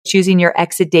choosing your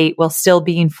exit date while still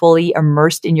being fully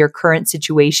immersed in your current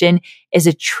situation is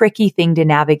a tricky thing to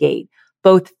navigate,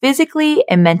 both physically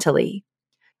and mentally.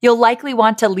 You'll likely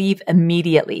want to leave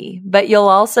immediately, but you'll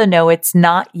also know it's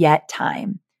not yet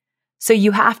time. So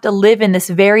you have to live in this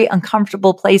very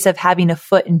uncomfortable place of having a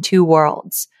foot in two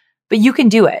worlds. But you can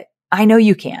do it. I know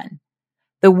you can.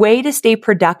 The way to stay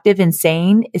productive and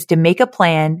sane is to make a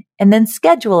plan and then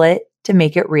schedule it to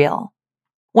make it real.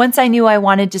 Once I knew I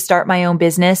wanted to start my own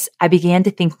business, I began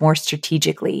to think more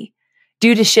strategically.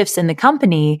 Due to shifts in the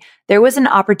company, there was an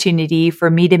opportunity for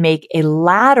me to make a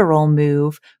lateral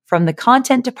move from the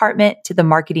content department to the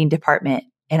marketing department,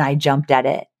 and I jumped at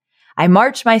it. I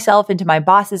marched myself into my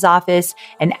boss's office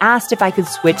and asked if I could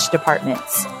switch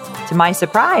departments. To my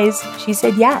surprise, she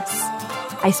said yes.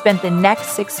 I spent the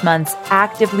next 6 months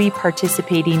actively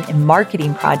participating in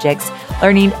marketing projects,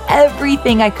 learning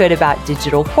everything I could about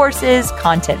digital courses,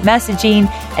 content messaging,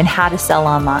 and how to sell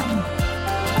online.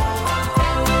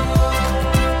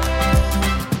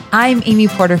 I'm Amy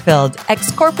Porterfield,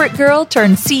 ex-corporate girl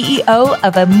turned CEO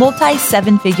of a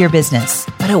multi-seven-figure business.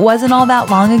 But it wasn't all that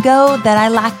long ago that I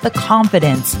lacked the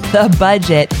confidence, the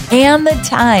budget, and the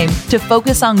time to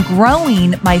focus on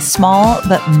growing my small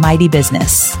but mighty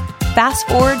business. Fast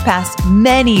forward past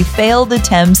many failed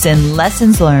attempts and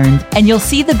lessons learned, and you'll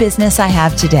see the business I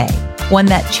have today. One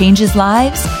that changes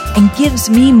lives and gives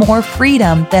me more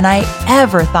freedom than I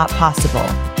ever thought possible.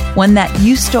 One that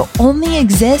used to only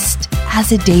exist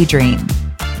as a daydream.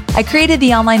 I created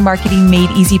the Online Marketing Made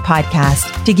Easy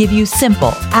podcast to give you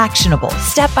simple, actionable,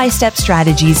 step-by-step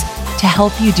strategies to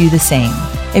help you do the same.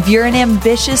 If you're an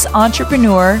ambitious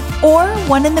entrepreneur or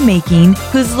one in the making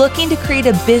who's looking to create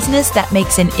a business that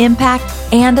makes an impact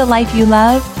and a life you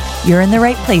love, you're in the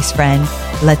right place, friend.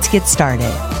 Let's get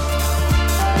started.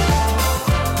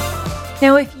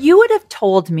 Now, if you would have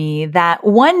told me that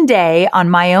one day on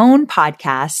my own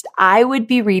podcast, I would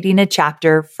be reading a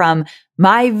chapter from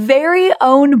my very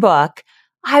own book,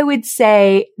 I would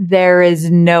say there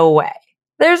is no way.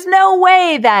 There's no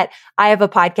way that I have a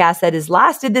podcast that has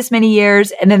lasted this many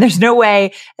years, and then there's no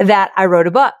way that I wrote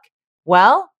a book.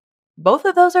 Well, both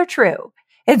of those are true.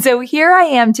 And so here I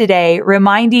am today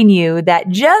reminding you that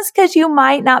just because you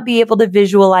might not be able to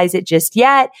visualize it just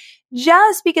yet,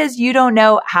 just because you don't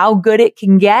know how good it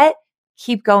can get,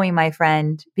 keep going, my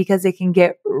friend, because it can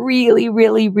get really,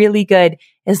 really, really good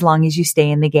as long as you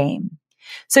stay in the game.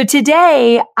 So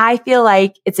today, I feel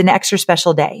like it's an extra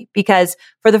special day because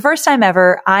for the first time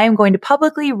ever, I am going to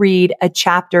publicly read a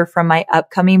chapter from my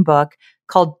upcoming book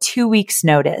called 2 Weeks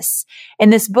Notice.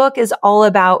 And this book is all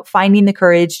about finding the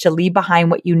courage to leave behind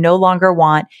what you no longer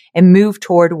want and move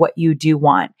toward what you do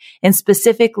want. And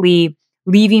specifically,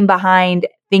 leaving behind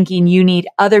thinking you need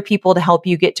other people to help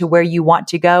you get to where you want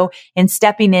to go and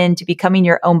stepping in to becoming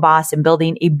your own boss and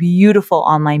building a beautiful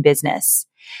online business.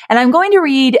 And I'm going to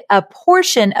read a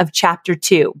portion of chapter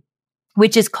 2,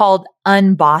 which is called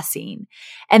Unbossing.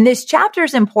 And this chapter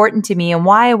is important to me, and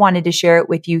why I wanted to share it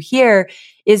with you here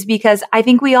is because I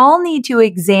think we all need to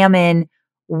examine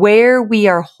where we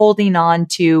are holding on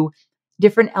to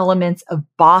different elements of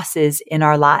bosses in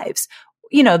our lives.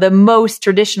 You know, the most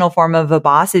traditional form of a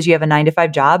boss is you have a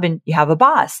 9-to-5 job and you have a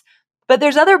boss. But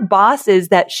there's other bosses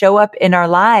that show up in our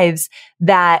lives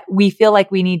that we feel like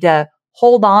we need to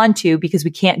hold on to because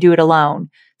we can't do it alone.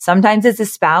 Sometimes it's a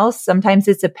spouse. Sometimes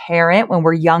it's a parent when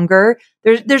we're younger.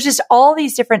 There's just all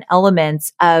these different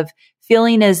elements of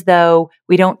feeling as though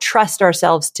we don't trust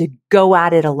ourselves to go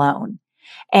at it alone.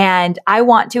 And I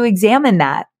want to examine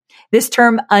that. This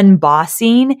term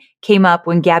unbossing came up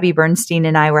when Gabby Bernstein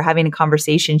and I were having a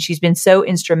conversation. She's been so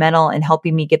instrumental in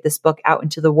helping me get this book out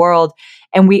into the world.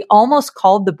 And we almost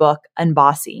called the book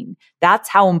Unbossing. That's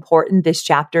how important this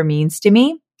chapter means to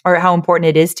me, or how important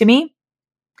it is to me.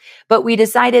 But we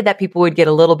decided that people would get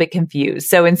a little bit confused.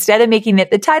 So instead of making it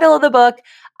the title of the book,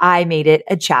 I made it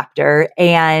a chapter,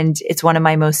 and it's one of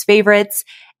my most favorites.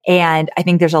 And I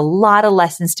think there's a lot of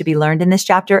lessons to be learned in this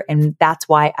chapter. And that's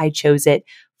why I chose it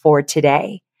for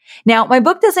today. Now, my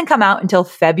book doesn't come out until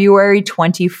February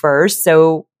 21st,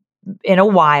 so in a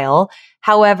while.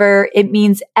 However, it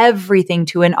means everything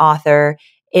to an author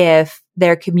if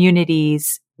their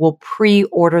communities will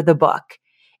pre-order the book.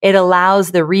 It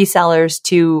allows the resellers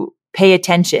to pay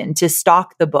attention, to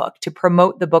stock the book, to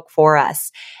promote the book for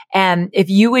us. And if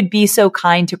you would be so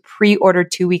kind to pre-order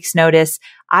 2 weeks notice,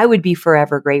 I would be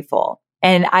forever grateful.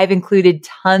 And I've included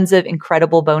tons of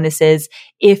incredible bonuses.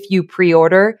 If you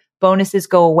pre-order, bonuses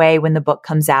go away when the book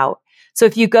comes out. So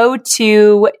if you go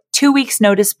to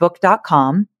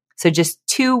 2weeksnoticebook.com, So just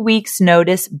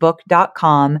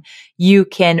 2weeksnoticebook.com. You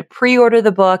can pre-order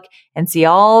the book and see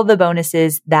all the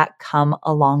bonuses that come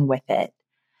along with it.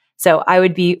 So I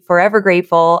would be forever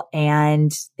grateful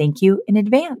and thank you in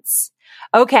advance.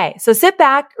 Okay, so sit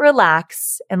back,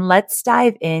 relax, and let's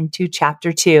dive into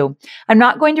chapter 2. I'm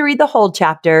not going to read the whole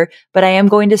chapter, but I am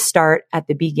going to start at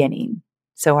the beginning.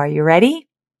 So are you ready?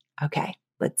 Okay,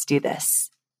 let's do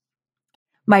this.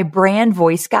 My brand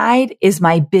voice guide is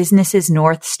my business's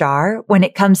North Star when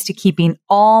it comes to keeping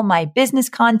all my business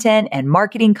content and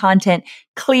marketing content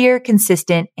clear,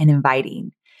 consistent, and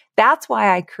inviting. That's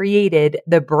why I created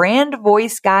the Brand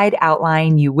Voice Guide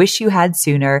Outline You Wish You Had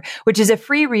Sooner, which is a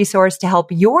free resource to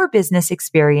help your business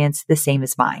experience the same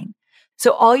as mine.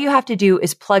 So all you have to do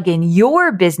is plug in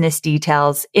your business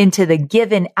details into the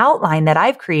given outline that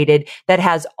I've created that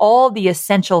has all the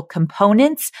essential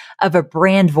components of a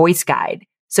brand voice guide.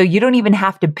 So you don't even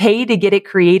have to pay to get it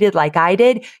created like I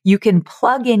did. You can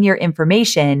plug in your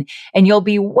information and you'll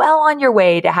be well on your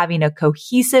way to having a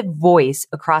cohesive voice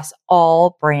across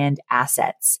all brand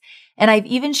assets. And I've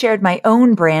even shared my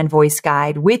own brand voice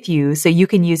guide with you so you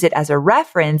can use it as a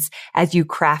reference as you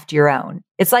craft your own.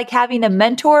 It's like having a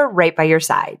mentor right by your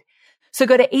side. So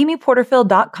go to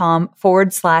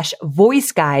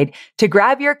amyporterfield.com/voice guide to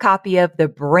grab your copy of the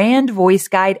Brand Voice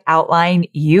Guide Outline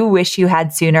You Wish You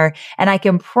Had Sooner. And I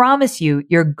can promise you,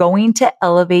 you're going to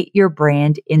elevate your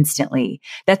brand instantly.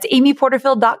 That's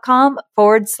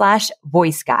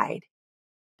amyporterfield.com/voice guide.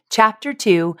 Chapter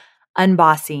 2,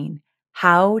 Unbossing,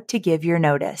 How to Give Your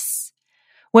Notice.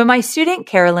 When my student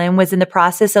Carolyn was in the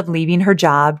process of leaving her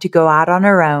job to go out on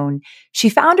her own, she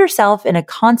found herself in a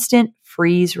constant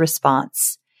freeze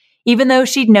response. Even though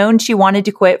she'd known she wanted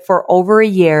to quit for over a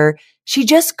year, she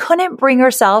just couldn't bring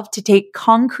herself to take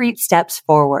concrete steps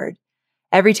forward.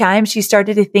 Every time she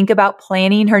started to think about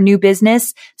planning her new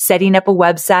business, setting up a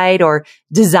website, or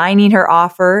designing her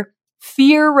offer,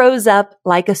 fear rose up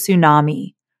like a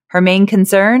tsunami. Her main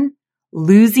concern?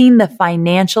 Losing the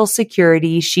financial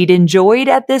security she'd enjoyed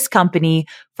at this company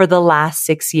for the last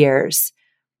 6 years.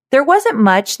 There wasn't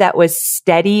much that was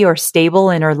steady or stable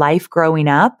in her life growing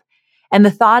up, and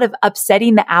the thought of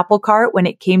upsetting the apple cart when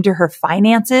it came to her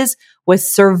finances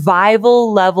was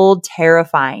survival level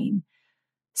terrifying.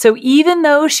 So even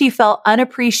though she felt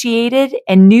unappreciated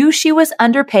and knew she was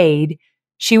underpaid,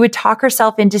 she would talk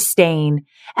herself into staying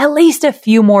at least a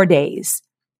few more days.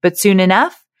 But soon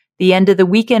enough, the end of the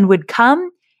weekend would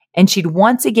come and she'd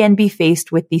once again be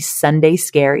faced with these Sunday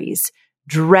scaries,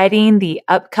 dreading the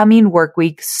upcoming work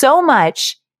week so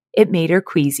much it made her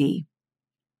queasy.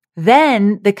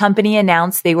 Then the company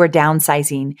announced they were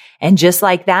downsizing, and just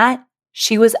like that,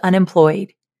 she was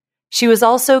unemployed. She was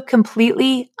also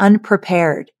completely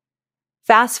unprepared.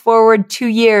 Fast forward 2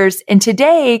 years, and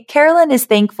today, Carolyn is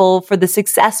thankful for the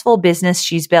successful business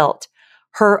she's built.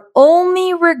 Her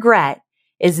only regret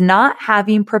is not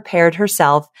having prepared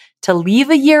herself to leave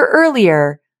a year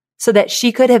earlier so that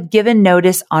she could have given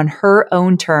notice on her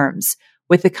own terms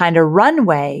with the kind of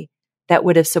runway that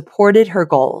would have supported her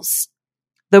goals.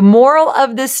 The moral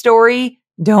of this story,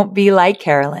 don't be like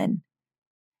Carolyn.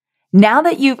 Now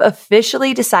that you've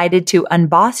officially decided to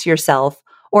unboss yourself,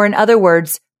 or in other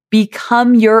words,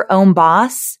 become your own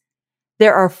boss,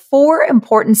 there are 4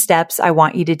 important steps I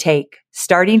want you to take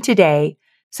starting today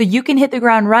so you can hit the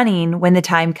ground running when the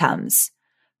time comes.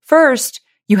 First,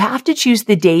 you have to choose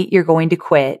the date you're going to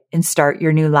quit and start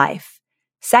your new life.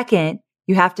 Second,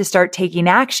 you have to start taking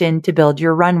action to build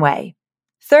your runway.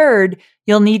 Third,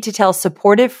 you'll need to tell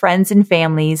supportive friends and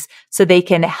families so they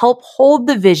can help hold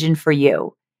the vision for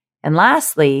you. And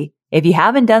lastly, if you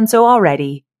haven't done so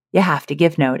already, you have to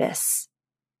give notice.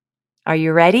 Are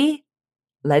you ready?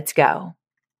 Let's go.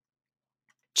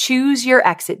 Choose your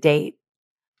exit date.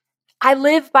 I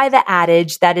live by the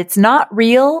adage that it's not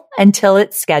real until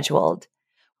it's scheduled.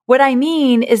 What I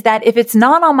mean is that if it's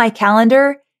not on my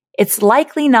calendar, it's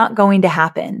likely not going to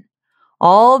happen.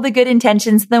 All the good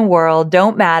intentions in the world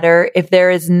don't matter if there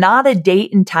is not a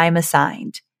date and time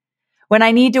assigned. When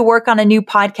I need to work on a new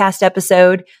podcast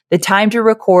episode, the time to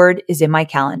record is in my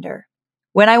calendar.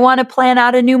 When I want to plan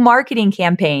out a new marketing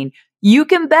campaign, you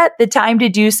can bet the time to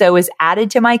do so is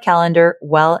added to my calendar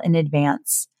well in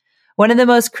advance. One of the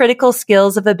most critical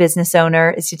skills of a business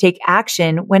owner is to take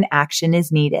action when action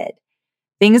is needed.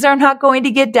 Things are not going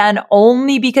to get done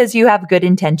only because you have good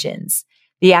intentions.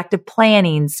 The act of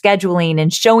planning, scheduling,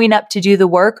 and showing up to do the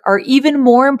work are even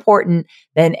more important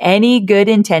than any good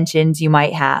intentions you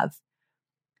might have.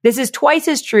 This is twice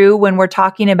as true when we're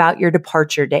talking about your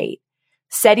departure date.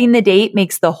 Setting the date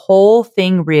makes the whole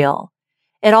thing real.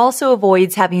 It also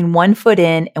avoids having one foot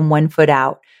in and one foot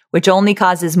out, which only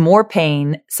causes more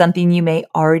pain, something you may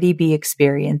already be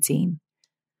experiencing.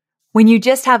 When you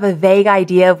just have a vague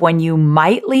idea of when you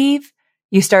might leave,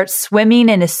 you start swimming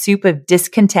in a soup of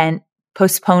discontent,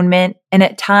 postponement, and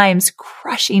at times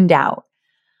crushing doubt.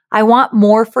 I want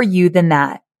more for you than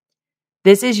that.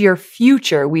 This is your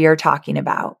future we are talking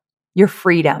about. Your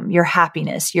freedom, your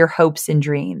happiness, your hopes and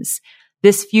dreams.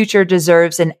 This future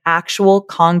deserves an actual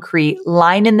concrete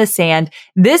line in the sand.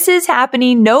 This is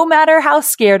happening no matter how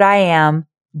scared I am.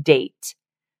 Date.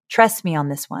 Trust me on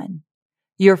this one.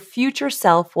 Your future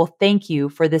self will thank you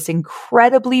for this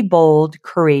incredibly bold,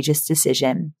 courageous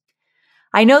decision.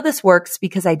 I know this works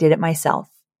because I did it myself.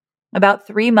 About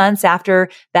 3 months after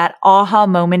that aha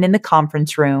moment in the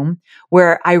conference room,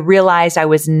 where I realized I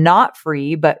was not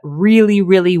free, but really,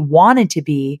 really wanted to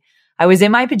be, I was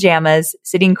in my pajamas,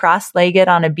 sitting cross-legged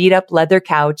on a beat-up leather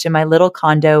couch in my little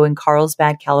condo in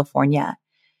Carlsbad, California.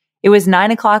 It was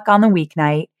 9:00 on the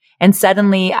weeknight, and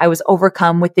suddenly I was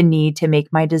overcome with the need to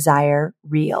make my desire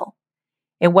real.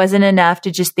 It wasn't enough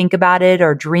to just think about it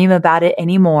or dream about it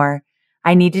anymore.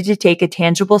 I needed to take a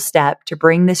tangible step to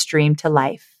bring this dream to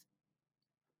life.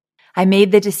 I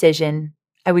made the decision.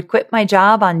 I would quit my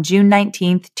job on June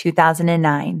 19th,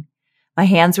 2009. My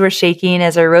hands were shaking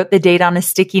as I wrote the date on a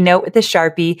sticky note with a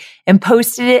Sharpie and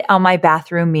posted it on my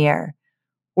bathroom mirror,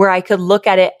 where I could look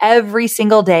at it every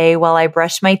single day while I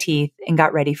brushed my teeth and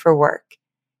got ready for work.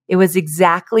 It was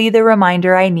exactly the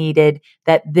reminder I needed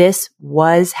that this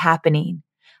was happening.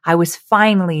 I was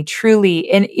finally, truly,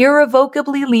 and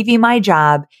irrevocably leaving my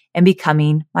job and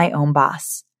becoming my own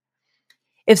boss.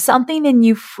 If something in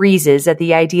you freezes at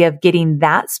the idea of getting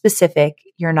that specific,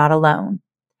 you're not alone.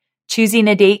 Choosing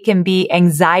a date can be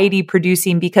anxiety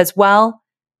producing because, well,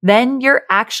 then you're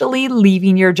actually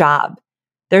leaving your job.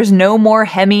 There's no more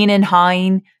hemming and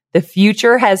hawing. The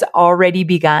future has already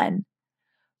begun.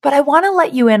 But I want to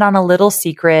let you in on a little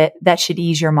secret that should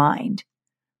ease your mind.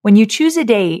 When you choose a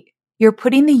date, you're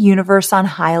putting the universe on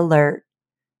high alert.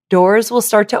 Doors will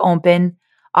start to open.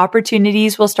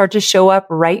 Opportunities will start to show up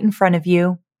right in front of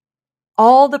you.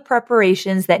 All the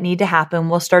preparations that need to happen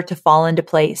will start to fall into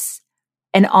place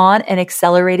and on an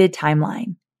accelerated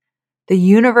timeline. The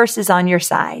universe is on your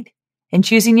side, and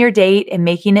choosing your date and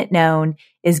making it known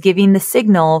is giving the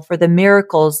signal for the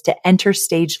miracles to enter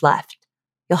stage left.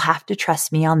 You'll have to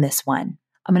trust me on this one.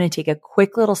 I'm going to take a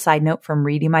quick little side note from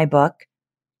reading my book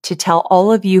to tell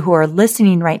all of you who are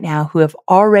listening right now who have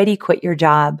already quit your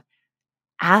job.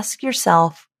 Ask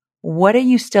yourself, what are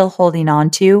you still holding on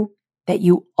to that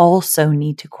you also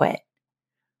need to quit?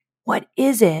 What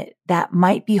is it that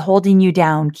might be holding you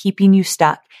down, keeping you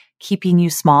stuck, keeping you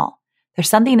small? There's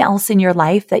something else in your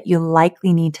life that you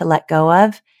likely need to let go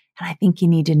of, and I think you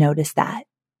need to notice that.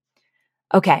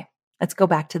 Okay, let's go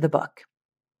back to the book.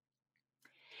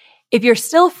 If you're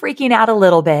still freaking out a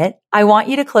little bit, I want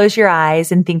you to close your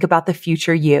eyes and think about the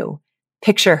future you.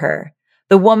 Picture her.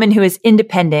 The woman who is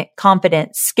independent,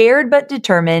 confident, scared but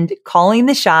determined, calling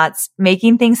the shots,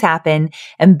 making things happen,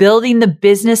 and building the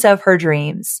business of her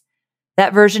dreams.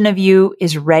 That version of you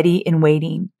is ready and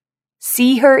waiting.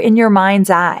 See her in your mind's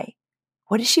eye.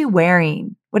 What is she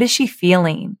wearing? What is she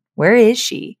feeling? Where is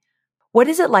she? What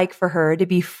is it like for her to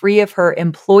be free of her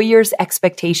employer's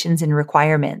expectations and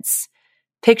requirements?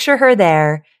 Picture her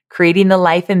there, creating the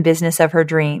life and business of her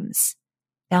dreams.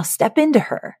 Now step into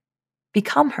her.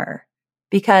 Become her.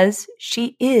 Because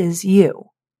she is you.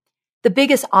 The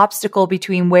biggest obstacle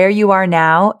between where you are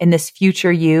now and this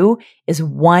future you is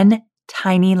one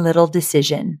tiny little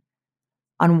decision.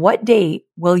 On what date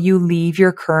will you leave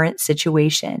your current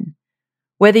situation?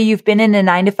 Whether you've been in a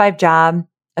 9-to-5 job,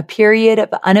 a period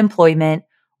of unemployment,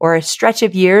 or a stretch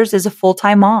of years as a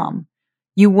full-time mom,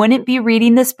 you wouldn't be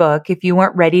reading this book if you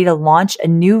weren't ready to launch a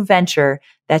new venture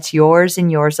that's yours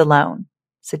and yours alone.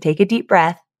 So take a deep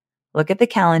breath, look at the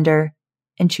calendar,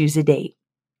 and choose a date.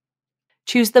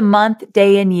 Choose the month,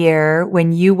 day, and year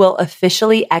when you will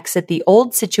officially exit the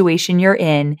old situation you're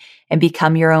in and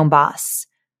become your own boss.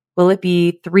 Will it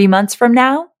be 3 months from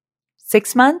now?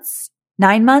 6 months?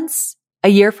 9 months? A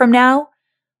year from now?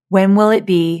 When will it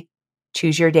be?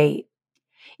 Choose your date.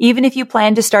 Even if you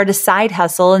plan to start a side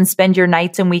hustle and spend your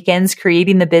nights and weekends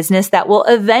creating the business that will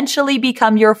eventually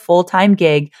become your full-time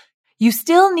gig, you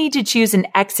still need to choose an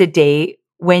exit date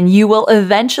when you will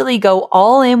eventually go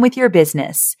all in with your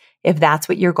business, if that's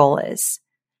what your goal is.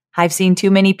 I've seen too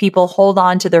many people hold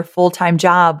on to their full-time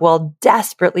job while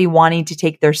desperately wanting to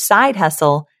take their side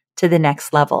hustle to the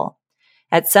next level.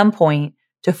 At some point,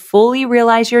 to fully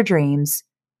realize your dreams,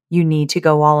 you need to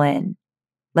go all in.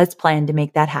 Let's plan to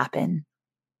make that happen.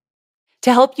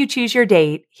 To help you choose your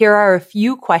date, here are a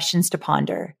few questions to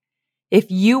ponder. If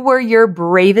you were your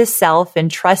bravest self and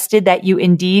trusted that you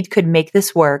indeed could make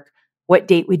this work, what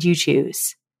date would you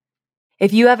choose?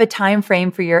 If you have a time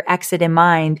frame for your exit in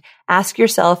mind, ask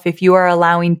yourself if you are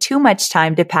allowing too much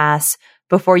time to pass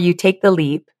before you take the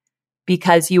leap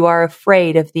because you are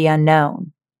afraid of the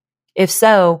unknown. If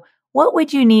so, what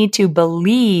would you need to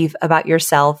believe about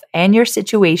yourself and your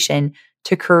situation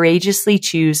to courageously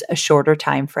choose a shorter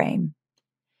time frame?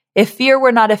 If fear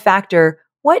were not a factor,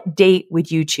 what date would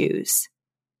you choose?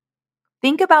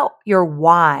 Think about your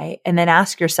why and then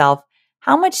ask yourself,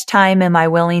 how much time am I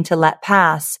willing to let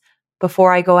pass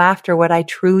before I go after what I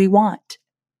truly want?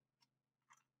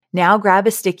 Now grab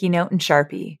a sticky note and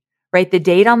Sharpie. Write the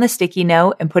date on the sticky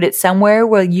note and put it somewhere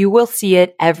where you will see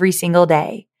it every single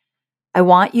day. I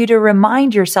want you to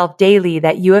remind yourself daily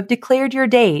that you have declared your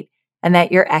date and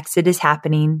that your exit is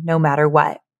happening no matter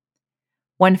what.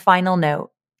 One final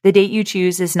note. The date you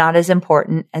choose is not as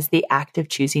important as the act of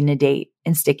choosing a date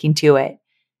and sticking to it.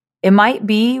 It might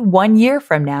be 1 year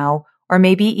from now, or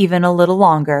maybe even a little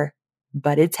longer,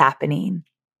 but it's happening.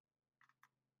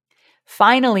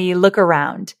 Finally, look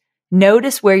around.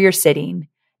 Notice where you're sitting.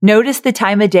 Notice the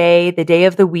time of day, the day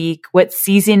of the week, what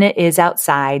season it is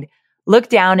outside. Look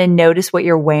down and notice what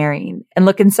you're wearing, and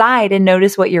look inside and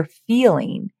notice what you're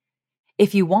feeling.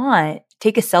 If you want,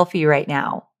 take a selfie right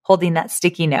now, holding that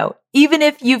sticky note, even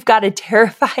if you've got a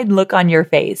terrified look on your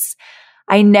face.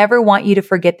 I never want you to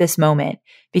forget this moment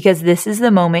because this is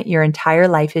the moment your entire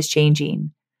life is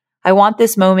changing. I want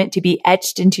this moment to be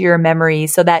etched into your memory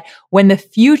so that when the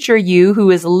future you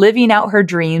who is living out her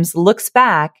dreams looks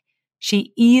back,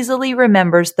 she easily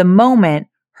remembers the moment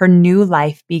her new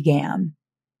life began.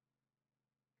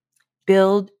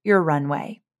 Build your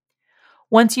runway.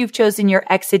 Once you've chosen your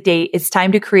exit date, it's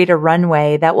time to create a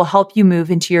runway that will help you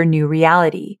move into your new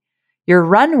reality. Your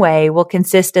runway will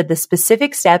consist of the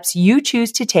specific steps you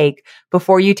choose to take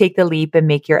before you take the leap and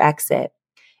make your exit.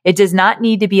 It does not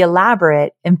need to be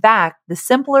elaborate. In fact, the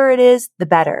simpler it is, the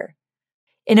better.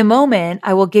 In a moment,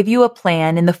 I will give you a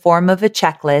plan in the form of a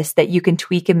checklist that you can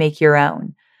tweak and make your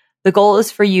own. The goal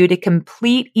is for you to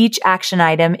complete each action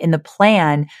item in the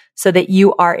plan so that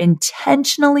you are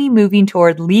intentionally moving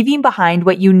toward leaving behind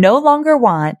what you no longer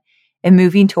want and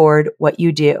moving toward what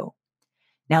you do.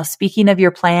 Now, speaking of your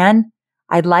plan,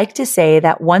 I'd like to say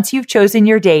that once you've chosen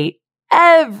your date,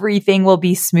 everything will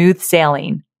be smooth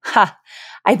sailing.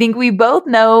 I think we both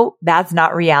know that's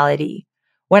not reality.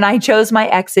 When I chose my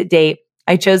exit date,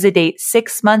 I chose a date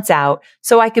 6 months out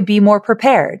so I could be more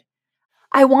prepared.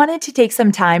 I wanted to take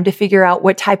some time to figure out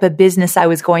what type of business I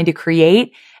was going to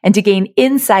create and to gain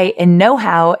insight and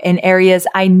know-how in areas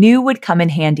I knew would come in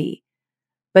handy.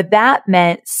 But that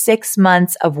meant 6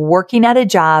 months of working at a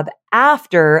job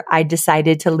after I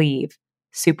decided to leave.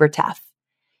 Super tough.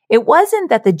 It wasn't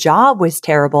that the job was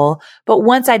terrible, but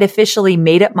once I'd officially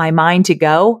made up my mind to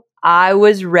go, I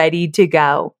was ready to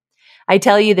go. I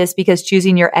tell you this because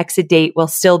choosing your exit date while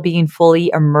still being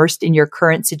fully immersed in your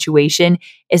current situation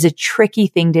is a tricky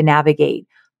thing to navigate,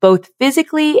 both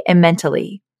physically and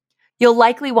mentally. You'll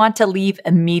likely want to leave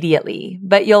immediately,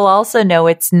 but you'll also know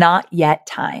it's not yet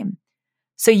time.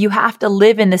 So you have to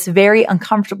live in this very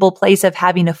uncomfortable place of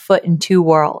having a foot in two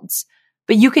worlds.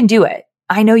 But you can do it.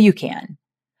 I know you can.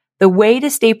 The way to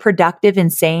stay productive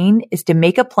and sane is to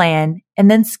make a plan and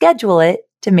then schedule it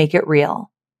to make it real.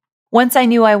 Once I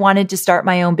knew I wanted to start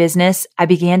my own business, I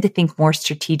began to think more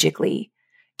strategically.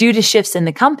 Due to shifts in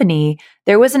the company,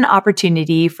 there was an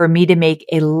opportunity for me to make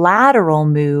a lateral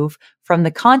move from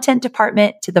the content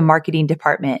department to the marketing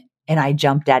department, and I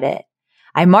jumped at it.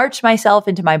 I marched myself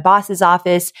into my boss's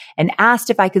office and asked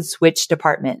if I could switch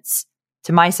departments.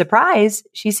 To my surprise,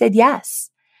 she said yes.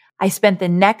 I spent the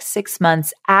next 6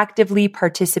 months actively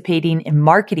participating in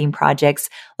marketing projects,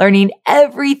 learning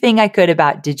everything I could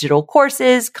about digital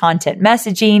courses, content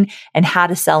messaging, and how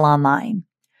to sell online.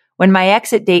 When my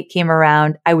exit date came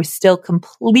around, I was still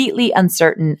completely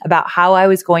uncertain about how I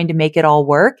was going to make it all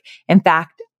work. In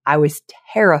fact, I was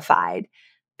terrified,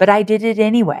 but I did it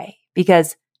anyway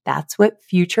because that's what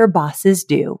future bosses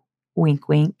do. Wink,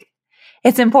 wink.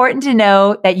 It's important to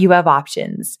know that you have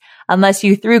options. Unless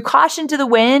you threw caution to the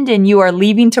wind and you are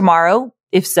leaving tomorrow,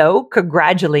 if so,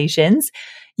 congratulations,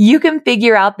 you can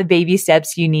figure out the baby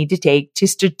steps you need to take to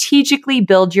strategically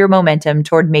build your momentum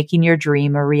toward making your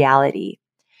dream a reality.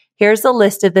 Here's a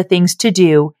list of the things to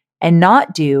do and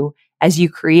not do as you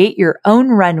create your own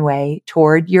runway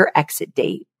toward your exit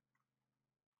date.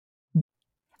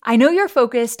 I know you're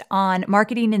focused on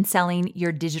marketing and selling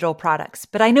your digital products,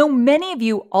 but I know many of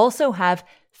you also have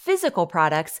physical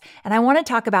products, and I want to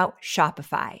talk about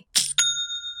Shopify.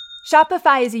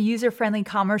 Shopify is a user-friendly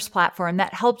commerce platform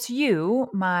that helps you,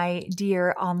 my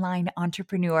dear online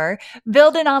entrepreneur,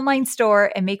 build an online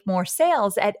store and make more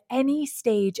sales at any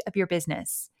stage of your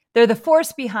business. They're the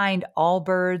force behind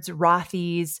Allbirds,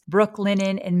 Rothy's,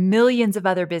 Brooklinen, and millions of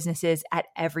other businesses at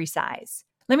every size.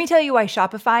 Let me tell you why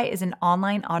Shopify is an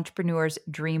online entrepreneur's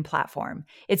dream platform.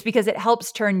 It's because it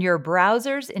helps turn your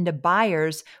browsers into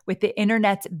buyers with the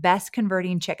internet's best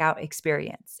converting checkout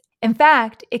experience. In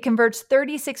fact, it converts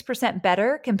 36%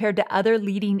 better compared to other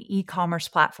leading e-commerce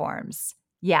platforms.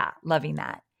 Yeah, loving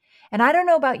that. And I don't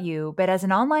know about you, but as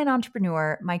an online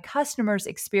entrepreneur, my customers'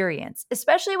 experience,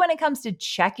 especially when it comes to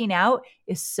checking out,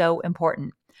 is so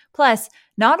important. Plus,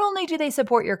 not only do they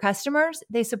support your customers,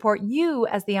 they support you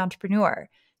as the entrepreneur.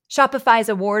 Shopify's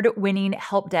award-winning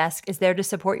help desk is there to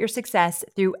support your success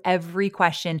through every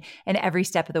question and every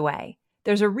step of the way.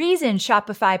 There's a reason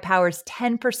Shopify powers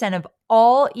 10% of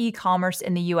all e-commerce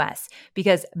in the US,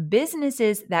 because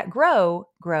businesses that grow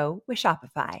with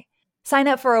Shopify. Sign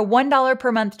up for a $1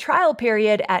 per month trial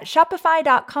period at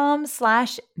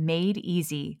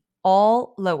shopify.com/madeeasy,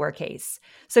 all lowercase.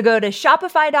 So go to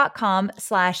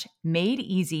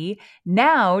shopify.com/madeeasy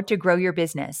now to grow your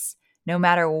business, no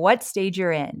matter what stage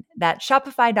you're in. That's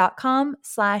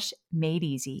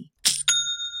shopify.com/madeeasy.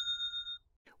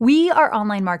 We are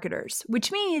online marketers,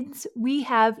 which means we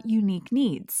have unique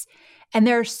needs. And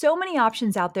there are so many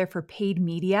options out there for paid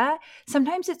media.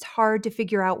 Sometimes it's hard to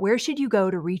figure out where should you go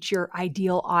to reach your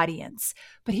ideal audience.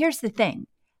 But here's the thing.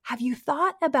 Have you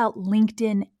thought about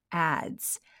LinkedIn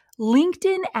ads?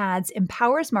 LinkedIn ads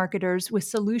empowers marketers with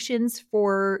solutions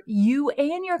for you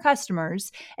and your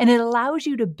customers, and it allows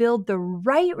you to build the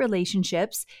right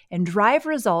relationships and drive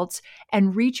results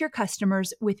and reach your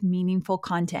customers with meaningful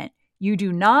content. You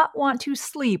do not want to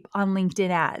sleep on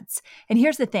LinkedIn ads. And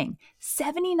here's the thing,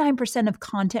 79% of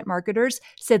content marketers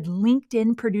said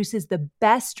LinkedIn produces the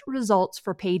best results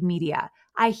for paid media.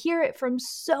 I hear it from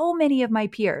so many of my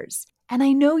peers. And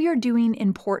I know you're doing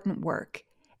important work.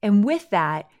 And with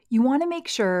that, you want to make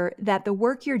sure that the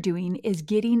work you're doing is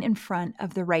getting in front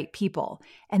of the right people.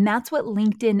 And that's what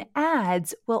LinkedIn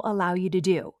ads will allow you to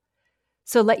do.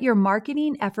 So let your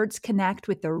marketing efforts connect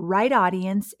with the right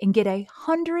audience and get a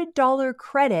 $100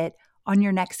 credit on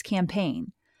your next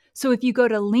campaign. So if you go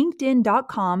to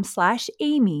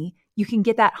linkedin.com/Amy, you can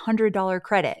get that $100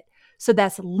 credit. So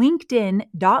that's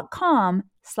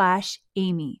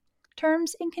linkedin.com/Amy.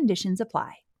 Terms and conditions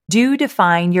apply. Do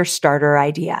define your starter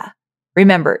idea.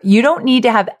 Remember, you don't need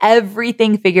to have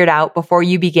everything figured out before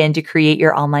you begin to create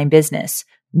your online business.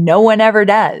 No one ever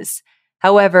does.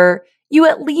 However, you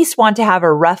at least want to have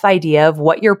a rough idea of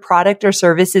what your product or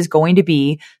service is going to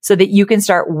be so that you can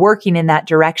start working in that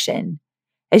direction.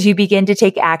 As you begin to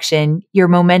take action, your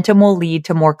momentum will lead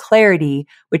to more clarity,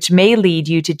 which may lead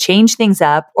you to change things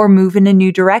up or move in a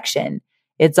new direction.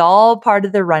 It's all part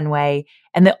of the runway,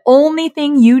 and the only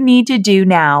thing you need to do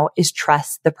now is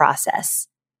trust the process.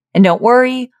 And don't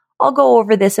worry, I'll go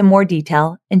over this in more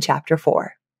detail in Chapter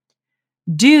 4.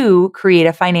 Do create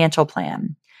a financial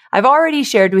plan. I've already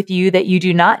shared with you that you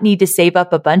do not need to save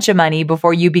up a bunch of money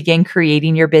before you begin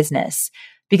creating your business.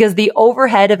 Because the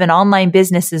overhead of an online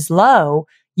business is low,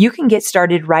 you can get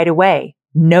started right away.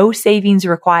 No savings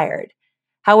required.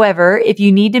 However, if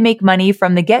you need to make money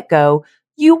from the get-go,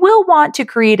 you will want to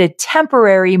create a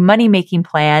temporary money-making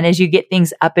plan as you get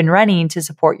things up and running to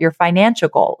support your financial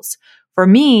goals. For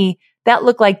me, that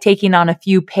looked like taking on a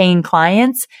few paying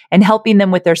clients and helping them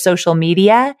with their social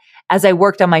media as I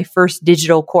worked on my first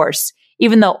digital course,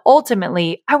 even though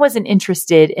ultimately I wasn't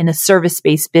interested in a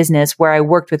service-based business where I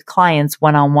worked with clients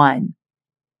one-on-one.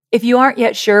 If you aren't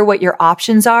yet sure what your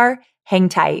options are, hang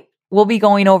tight. We'll be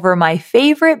going over my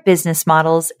favorite business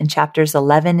models in chapters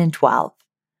 11 and 12.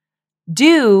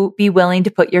 Do be willing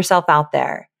to put yourself out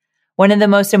there. One of the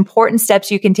most important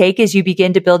steps you can take as you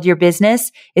begin to build your business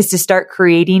is to start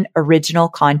creating original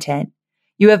content.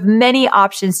 You have many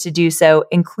options to do so,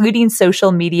 including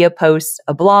social media posts,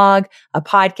 a blog, a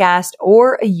podcast,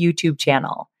 or a YouTube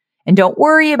channel. And don't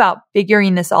worry about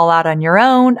figuring this all out on your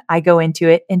own. I go into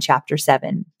it in Chapter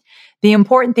 7. The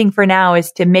important thing for now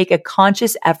is to make a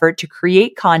conscious effort to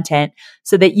create content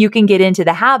so that you can get into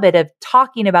the habit of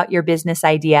talking about your business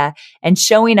idea and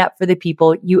showing up for the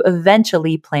people you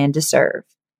eventually plan to serve.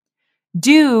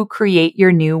 Do create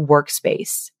your new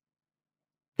workspace.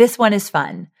 This one is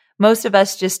fun. Most of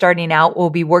us just starting out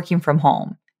will be working from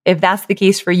home. If that's the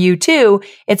case for you too,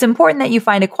 it's important that you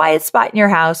find a quiet spot in your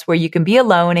house where you can be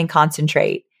alone and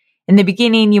concentrate. In the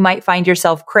beginning, you might find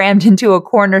yourself crammed into a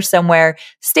corner somewhere,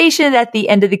 stationed at the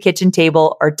end of the kitchen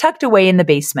table or tucked away in the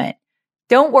basement.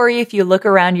 Don't worry if you look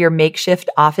around your makeshift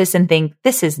office and think,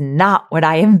 this is not what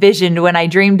I envisioned when I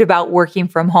dreamed about working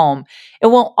from home. It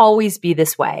won't always be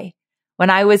this way. When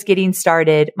I was getting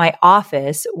started, my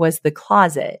office was the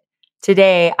closet.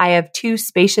 Today, I have 2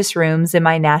 spacious rooms in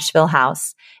my Nashville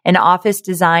house, an office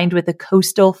designed with a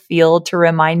coastal feel to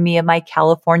remind me of my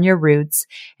California roots,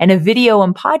 and a video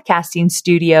and podcasting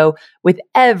studio with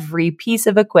every piece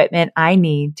of equipment I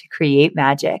need to create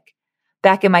magic.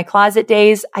 Back in my closet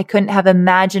days, I couldn't have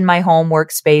imagined my home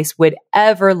workspace would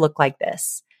ever look like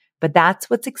this. But that's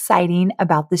what's exciting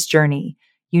about this journey.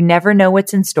 You never know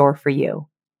what's in store for you.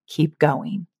 Keep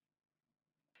going.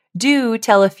 Do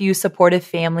tell a few supportive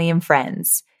family and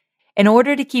friends. In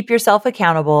order to keep yourself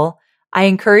accountable, I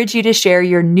encourage you to share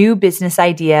your new business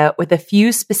idea with a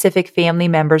few specific family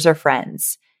members or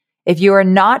friends. If you are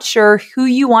not sure who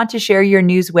you want to share your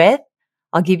news with,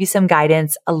 I'll give you some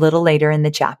guidance a little later in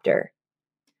the chapter.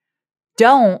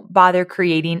 Don't bother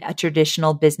creating a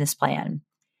traditional business plan.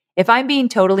 If I'm being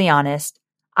totally honest,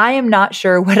 I am not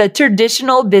sure what a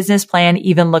traditional business plan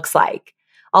even looks like.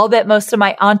 I'll bet most of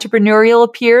my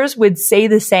entrepreneurial peers would say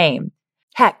the same.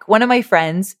 Heck, one of my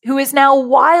friends, who is now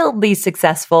wildly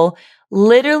successful,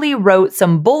 literally wrote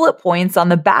some bullet points on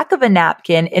the back of a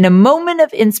napkin in a moment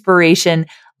of inspiration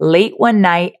late one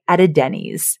night at a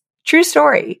Denny's. True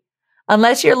story.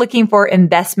 Unless you're looking for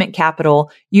investment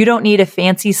capital, you don't need a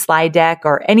fancy slide deck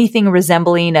or anything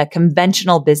resembling a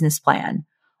conventional business plan.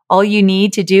 All you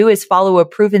need to do is follow a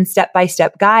proven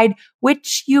step-by-step guide,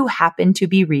 which you happen to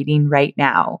be reading right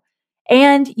now.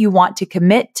 And you want to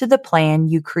commit to the plan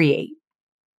you create.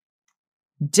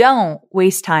 Don't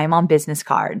waste time on business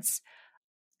cards.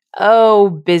 Oh,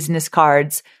 business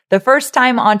cards. The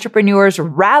first-time entrepreneur's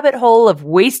rabbit hole of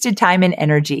wasted time and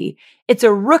energy. It's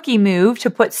a rookie move to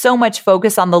put so much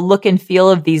focus on the look and feel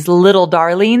of these little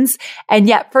darlings, and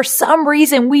yet for some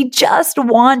reason we just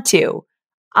want to.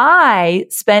 I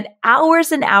spent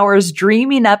hours and hours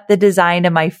dreaming up the design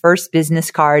of my first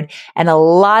business card and a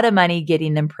lot of money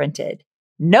getting them printed.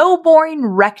 No boring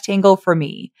rectangle for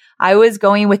me. I was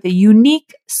going with a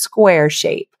unique square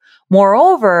shape.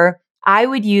 Moreover, I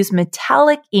would use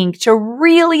metallic ink to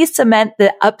really cement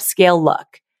the upscale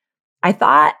look. I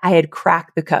thought I had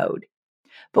cracked the code.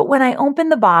 But when I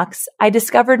opened the box, I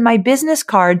discovered my business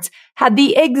cards had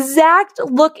the exact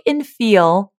look and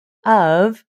feel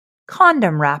of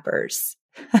condom wrappers.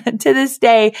 To this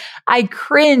day, I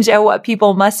cringe at what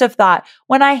people must have thought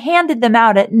when I handed them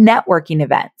out at networking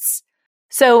events.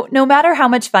 So no matter how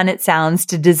much fun it sounds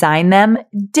to design them,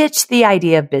 ditch the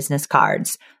idea of business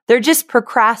cards. They're just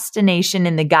procrastination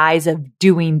in the guise of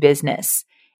doing business.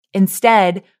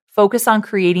 Instead, focus on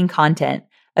creating content,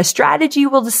 a strategy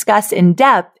we'll discuss in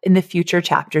depth in the future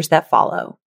chapters that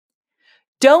follow.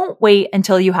 Don't wait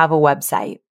until you have a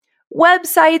website.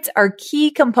 Websites are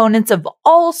key components of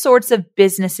all sorts of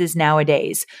businesses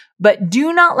nowadays, but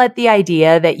do not let the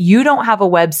idea that you don't have a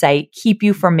website keep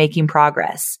you from making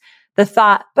progress. The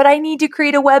thought, but I need to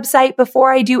create a website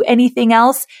before I do anything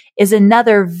else, is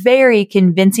another very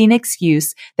convincing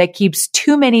excuse that keeps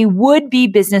too many would-be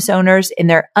business owners in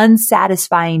their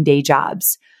unsatisfying day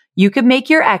jobs. You could make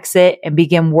your exit and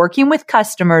begin working with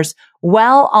customers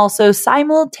while also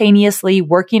simultaneously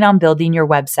working on building your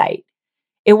website.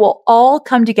 It will all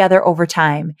come together over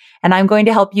time, and I'm going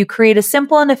to help you create a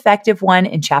simple and effective one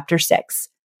in Chapter 6.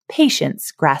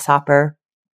 Patience, grasshopper.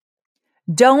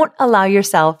 Don't allow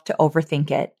yourself to overthink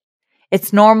it.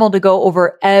 It's normal to go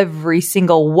over every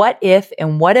single what if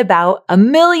and what about a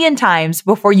million times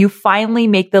before you finally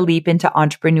make the leap into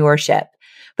entrepreneurship.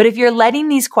 But if you're letting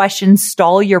these questions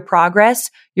stall your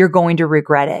progress, you're going to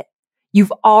regret it.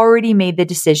 You've already made the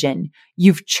decision.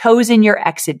 You've chosen your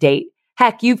exit date.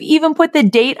 Heck, you've even put the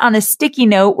date on a sticky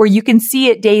note where you can see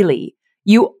it daily.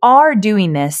 You are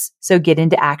doing this, so get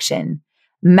into action.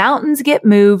 Mountains get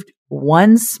moved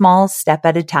one small step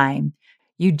at a time.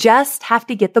 You just have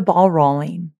to get the ball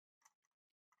rolling.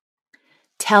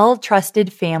 Tell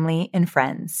trusted family and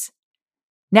friends.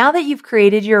 Now that you've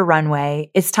created your runway,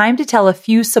 it's time to tell a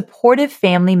few supportive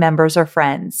family members or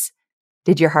friends.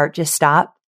 Did your heart just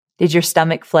stop? Did your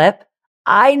stomach flip?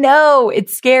 I know,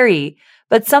 it's scary,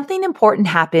 but something important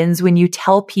happens when you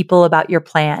tell people about your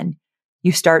plan.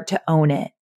 You start to own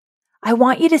it. I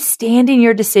want you to stand in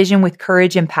your decision with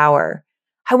courage and power.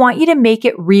 I want you to make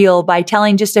it real by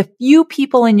telling just a few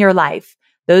people in your life,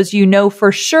 those you know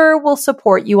for sure will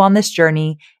support you on this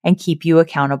journey and keep you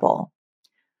accountable.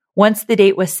 Once the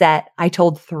date was set, I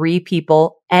told 3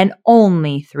 people and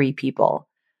only 3 people.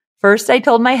 First, I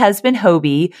told my husband,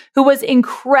 Hobie, who was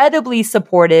incredibly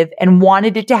supportive and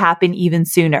wanted it to happen even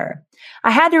sooner.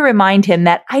 I had to remind him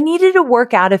that I needed to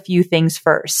work out a few things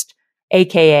first.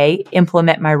 aka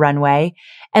implement my runway,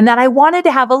 and that I wanted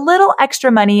to have a little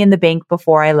extra money in the bank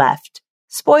before I left.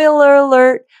 Spoiler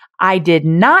alert, I did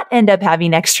not end up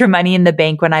having extra money in the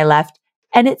bank when I left,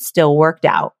 and it still worked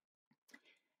out.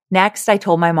 Next, I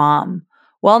told my mom.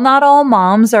 While not all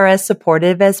moms are as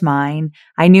supportive as mine,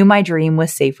 I knew my dream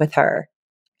was safe with her.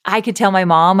 I could tell my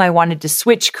mom I wanted to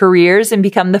switch careers and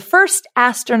become the first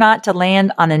astronaut to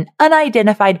land on an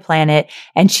unidentified planet,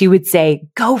 and she would say,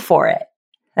 "Go for it."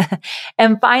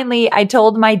 And finally, I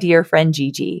told my dear friend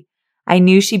Gigi. I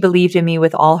knew she believed in me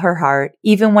with all her heart,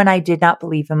 even when I did not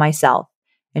believe in myself.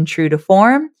 And true to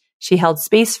form, she held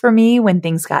space for me when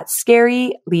things got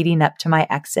scary leading up to my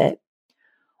exit.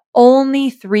 Only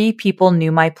 3 people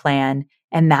knew my plan,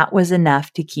 and that was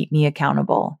enough to keep me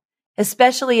accountable.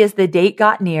 Especially as the date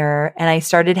got nearer and I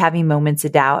started having moments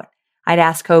of doubt. I'd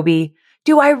ask Kobe,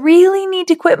 "Do I really need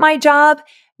to quit my job?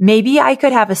 Maybe I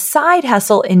could have a side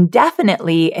hustle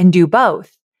indefinitely and do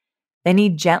both." Then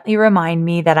he'd gently remind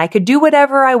me that I could do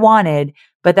whatever I wanted,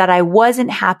 but that I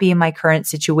wasn't happy in my current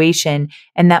situation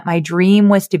and that my dream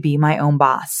was to be my own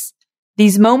boss.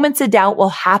 These moments of doubt will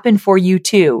happen for you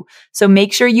too, so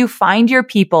make sure you find your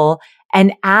people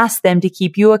and ask them to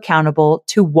keep you accountable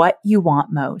to what you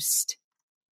want most.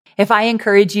 If I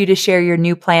encourage you to share your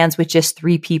new plans with just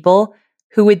 3 people,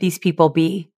 who would these people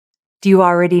be? Do you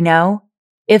already know?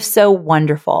 If so,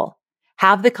 wonderful.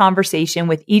 Have the conversation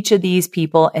with each of these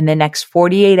people in the next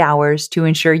 48 hours to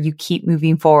ensure you keep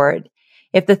moving forward.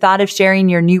 If the thought of sharing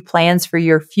your new plans for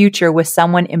your future with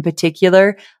someone in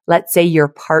particular, let's say your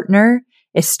partner,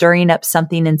 is stirring up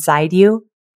something inside you,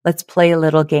 let's play a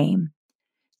little game.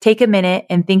 Take a minute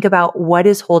and think about what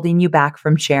is holding you back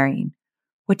from sharing.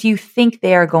 What do you think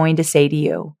they are going to say to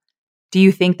you? Do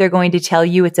you think they're going to tell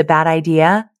you it's a bad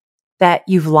idea? That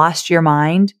you've lost your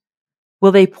mind?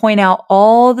 Will they point out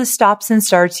all the stops and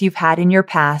starts you've had in your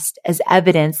past as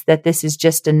evidence that this is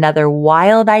just another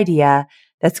wild idea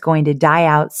that's going to die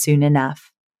out soon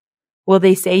enough? Will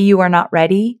they say you are not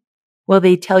ready? Will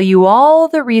they tell you all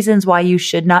the reasons why you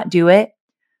should not do it?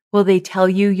 Will they tell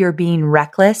you you're being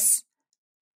reckless?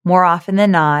 More often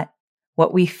than not,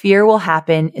 what we fear will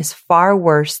happen is far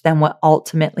worse than what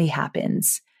ultimately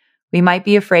happens. We might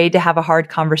be afraid to have a hard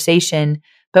conversation,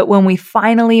 but when we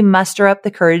finally muster up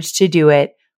the courage to do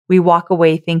it, we walk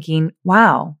away thinking,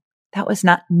 wow, that was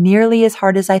not nearly as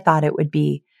hard as I thought it would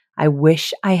be. I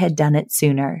wish I had done it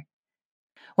sooner.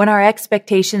 When our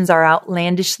expectations are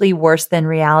outlandishly worse than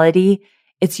reality,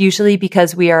 it's usually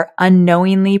because we are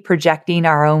unknowingly projecting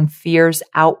our own fears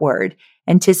outward,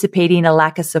 anticipating a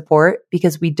lack of support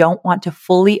because we don't want to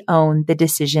fully own the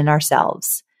decision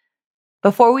ourselves.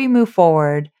 Before we move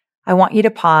forward, I want you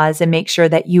to pause and make sure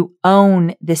that you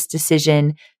own this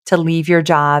decision to leave your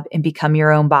job and become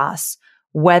your own boss,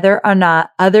 whether or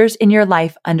not others in your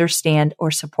life understand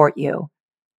or support you.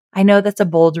 I know that's a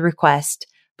bold request,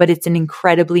 but it's an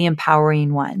incredibly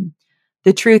empowering one.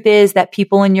 The truth is that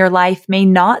people in your life may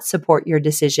not support your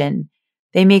decision.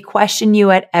 They may question you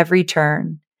at every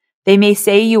turn. They may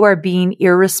say you are being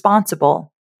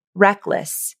irresponsible,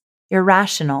 reckless,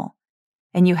 irrational,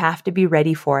 and you have to be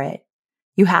ready for it.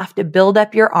 You have to build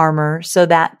up your armor so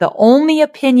that the only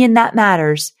opinion that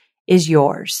matters is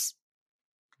yours.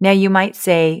 Now you might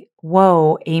say,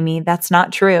 "Whoa, Amy, that's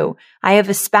not true. I have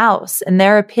a spouse and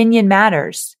their opinion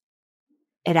matters."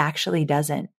 It actually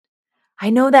doesn't. I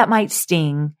know that might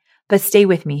sting, but stay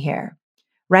with me here.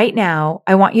 Right now,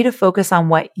 I want you to focus on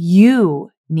what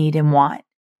you need and want.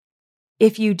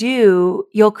 If you do,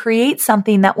 you'll create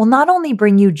something that will not only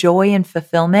bring you joy and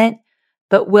fulfillment,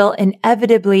 but will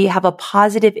inevitably have a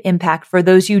positive impact for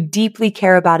those you deeply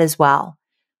care about as well.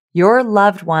 Your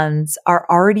loved ones are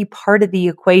already part of the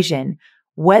equation,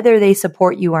 whether they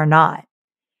support you or not.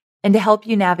 And to help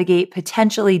you navigate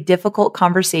potentially difficult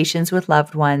conversations with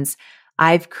loved ones,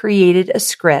 I've created a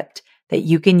script that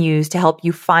you can use to help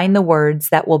you find the words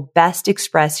that will best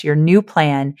express your new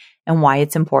plan and why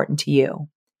it's important to you.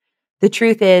 The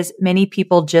truth is, many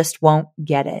people just won't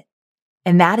get it.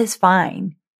 And that is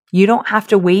fine. You don't have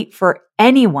to wait for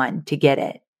anyone to get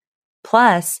it.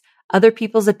 Plus, other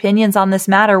people's opinions on this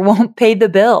matter won't pay the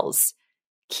bills.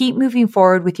 Keep moving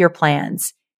forward with your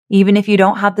plans, even if you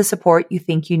don't have the support you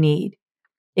think you need.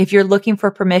 If you're looking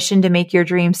for permission to make your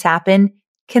dreams happen,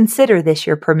 consider this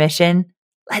your permission.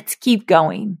 Let's keep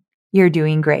going. You're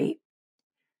doing great.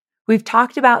 We've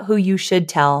talked about who you should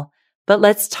tell, but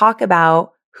let's talk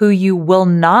about who you will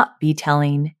not be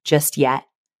telling just yet.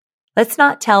 Let's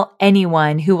not tell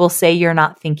anyone who will say you're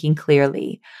not thinking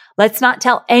clearly. Let's not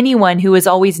tell anyone who is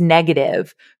always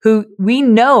negative, who we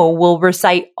know will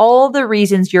recite all the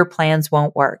reasons your plans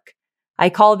won't work. I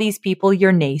call these people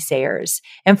your naysayers.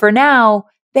 And for now,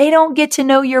 they don't get to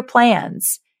know your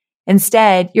plans.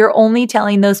 Instead, you're only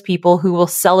telling those people who will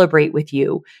celebrate with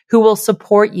you, who will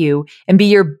support you, and be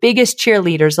your biggest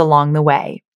cheerleaders along the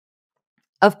way.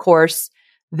 Of course,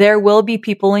 there will be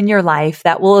people in your life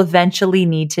that will eventually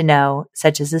need to know,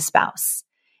 such as a spouse.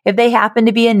 If they happen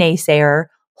to be a naysayer,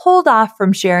 hold off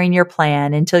from sharing your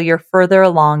plan until you're further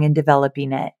along in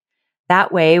developing it.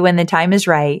 That way, when the time is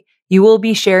right, you will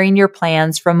be sharing your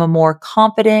plans from a more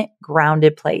confident,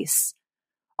 grounded place.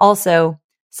 Also,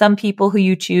 some people who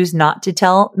you choose not to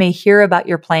tell may hear about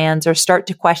your plans or start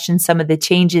to question some of the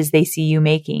changes they see you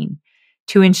making.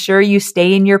 To ensure you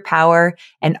stay in your power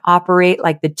and operate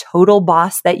like the total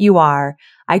boss that you are,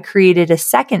 I created a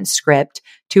second script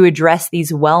to address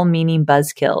these well-meaning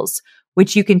buzzkills,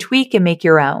 which you can tweak and make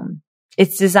your own.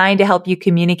 It's designed to help you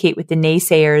communicate with the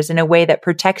naysayers in a way that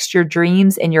protects your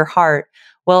dreams and your heart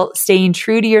while staying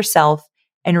true to yourself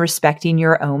and respecting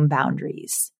your own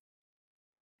boundaries.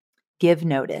 Give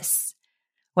notice.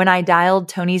 When I dialed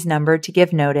Tony's number to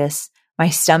give notice, my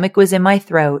stomach was in my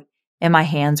throat and my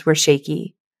hands were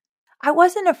shaky. I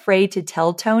wasn't afraid to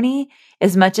tell Tony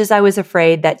as much as I was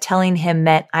afraid that telling him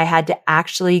meant I had to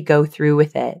actually go through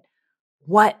with it.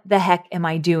 What the heck am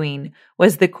I doing?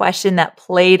 Was the question that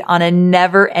played on a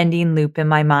never-ending loop in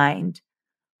my mind.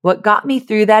 What got me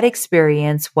through that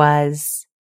experience was...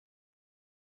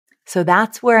 So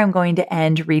that's where I'm going to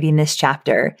end reading this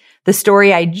chapter. The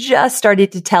story I just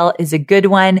started to tell is a good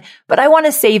one, but I want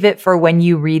to save it for when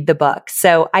you read the book.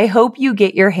 So I hope you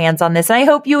get your hands on this, and I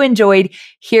hope you enjoyed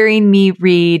hearing me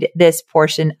read this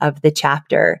portion of the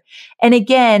chapter. And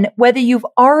again, whether you've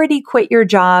already quit your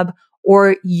job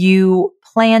or you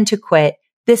plan to quit,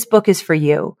 this book is for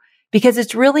you because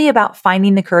it's really about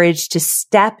finding the courage to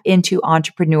step into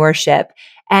entrepreneurship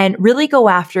and really go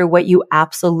after what you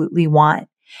absolutely want,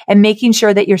 and making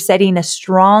sure that you're setting a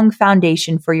strong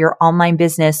foundation for your online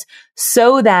business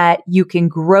so that you can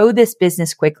grow this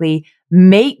business quickly,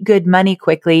 make good money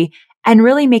quickly, and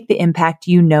really make the impact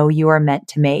you know you are meant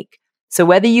to make. So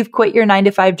whether you've quit your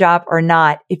 9-to-5 job or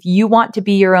not, if you want to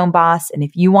be your own boss and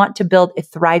if you want to build a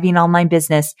thriving online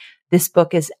business, this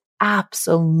book is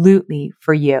absolutely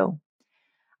for you.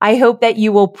 I hope that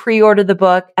you will pre-order the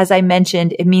book. As I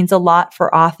mentioned, it means a lot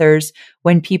for authors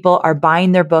when people are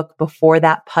buying their book before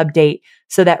that pub date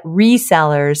so that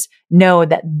resellers know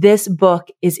that this book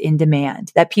is in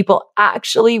demand, that people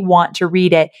actually want to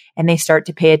read it and they start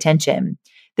to pay attention.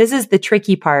 This is the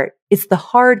tricky part. It's the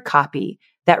hard copy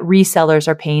that resellers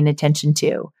are paying attention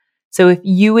to. So if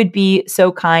you would be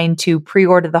so kind to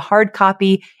pre-order the hard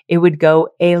copy, it would go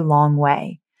a long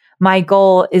way. My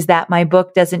goal is that my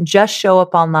book doesn't just show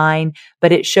up online,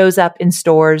 but it shows up in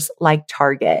stores like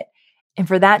Target. And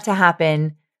for that to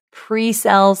happen,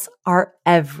 pre-sales are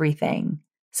everything.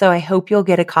 So I hope you'll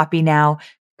get a copy now.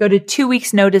 Go to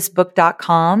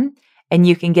 2weeksnoticebook.com and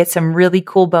you can get some really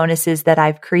cool bonuses that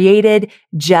I've created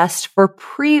just for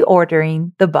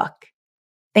pre-ordering the book.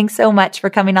 Thanks so much for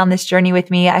coming on this journey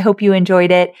with me. I hope you enjoyed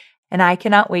it, and I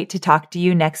cannot wait to talk to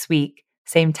you next week.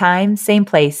 Same time, same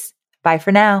place. Bye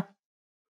for now.